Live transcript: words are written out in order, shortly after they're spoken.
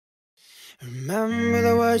Remember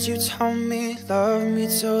the words you told me, love me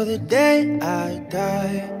till the day I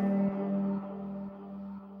die.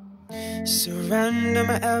 Surrender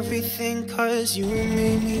my everything, cause you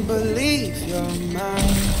made me believe you're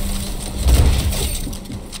mine.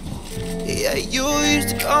 Yeah, you used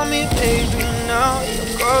to call me baby, now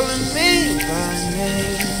you're calling me by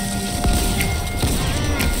name.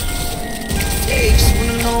 Takes one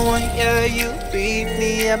to know one, yeah, you beat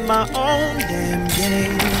me at my own damn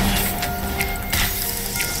game.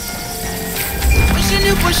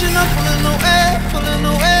 You pushing up, pulling away from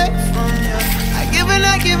you. I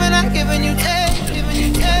give and you take.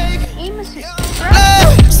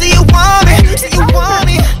 See you want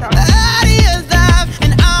me, out of your life,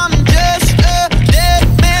 and I'm just a dead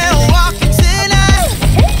man walking tonight.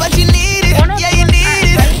 But you need it, yeah, you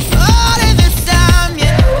need it, all of this time,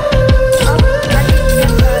 yeah.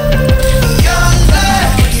 Youngblood,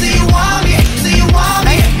 see you want me,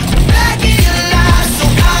 back in your life, so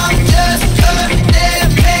I'm just a dead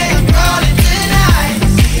man calling tonight.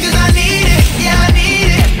 Cause I need it, yeah, I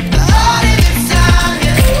need it, all of this time,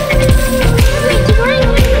 yeah.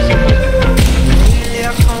 Lately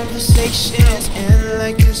our conversations end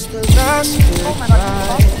like it's the last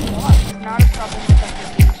goodbye.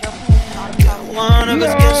 One of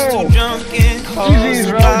us gets too drunk and calls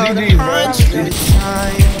about 100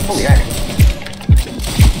 times.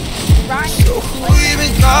 So who you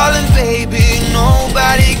been calling, baby?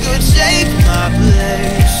 Nobody could take my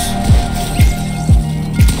place.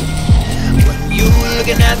 When you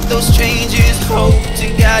looking at those strangers, hope to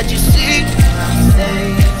God you see my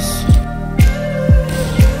face.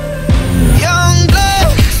 Youngblood,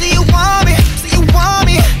 see you want me,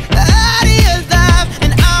 out of your life,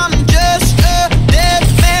 and I'm just a dead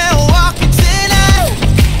man walking tonight.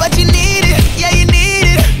 But you need it, yeah, you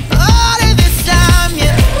need it, all of this time,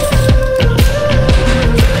 yeah.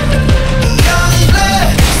 Youngblood,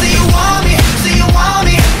 see you want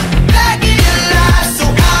me, back in your life, so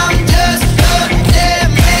I'm just a dead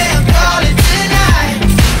man calling tonight.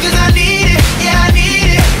 Cause I need it, yeah, I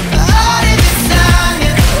need it, all of this time,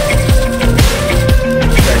 yeah.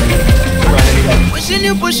 Wishing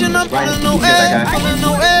you pushing up, pulling away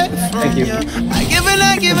from you. I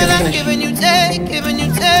give and you take,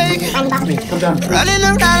 running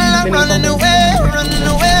around, running away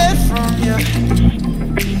from you,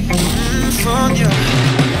 from you.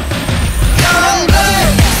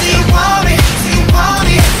 Youngblood, see you want me,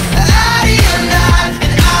 out of your life,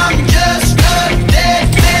 and I'm just a dead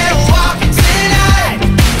man walking tonight.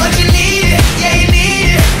 But you need it, yeah, you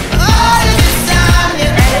need it, all of this time,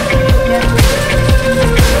 yeah.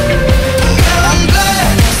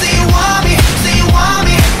 Youngblood, see you want me,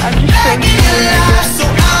 back in your life, so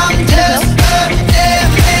I'm just a dead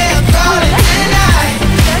man calling tonight.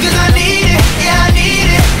 Cause I need it, yeah, I need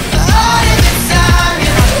it, all of this time,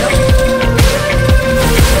 yeah.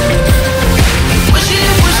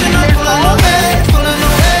 Pushing up, pulling away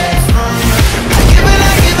from you. I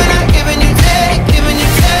give and you take,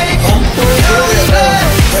 Youngblood,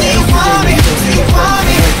 see you want me,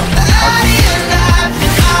 out of your life,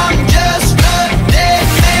 and I'm just a dead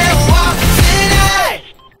man walking tonight.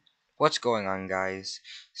 What's going on, guys?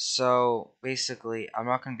 So basically I'm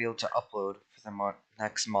not going to be able to upload for the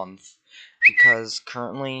next month because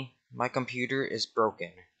currently my computer is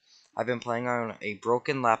broken. I've been playing on a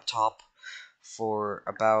broken laptop for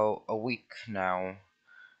about a week now,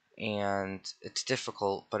 and it's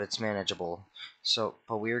difficult, but it's manageable.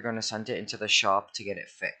 But we are going to send it into the shop to get it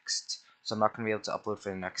fixed, so I'm not going to be able to upload for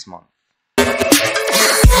the next month.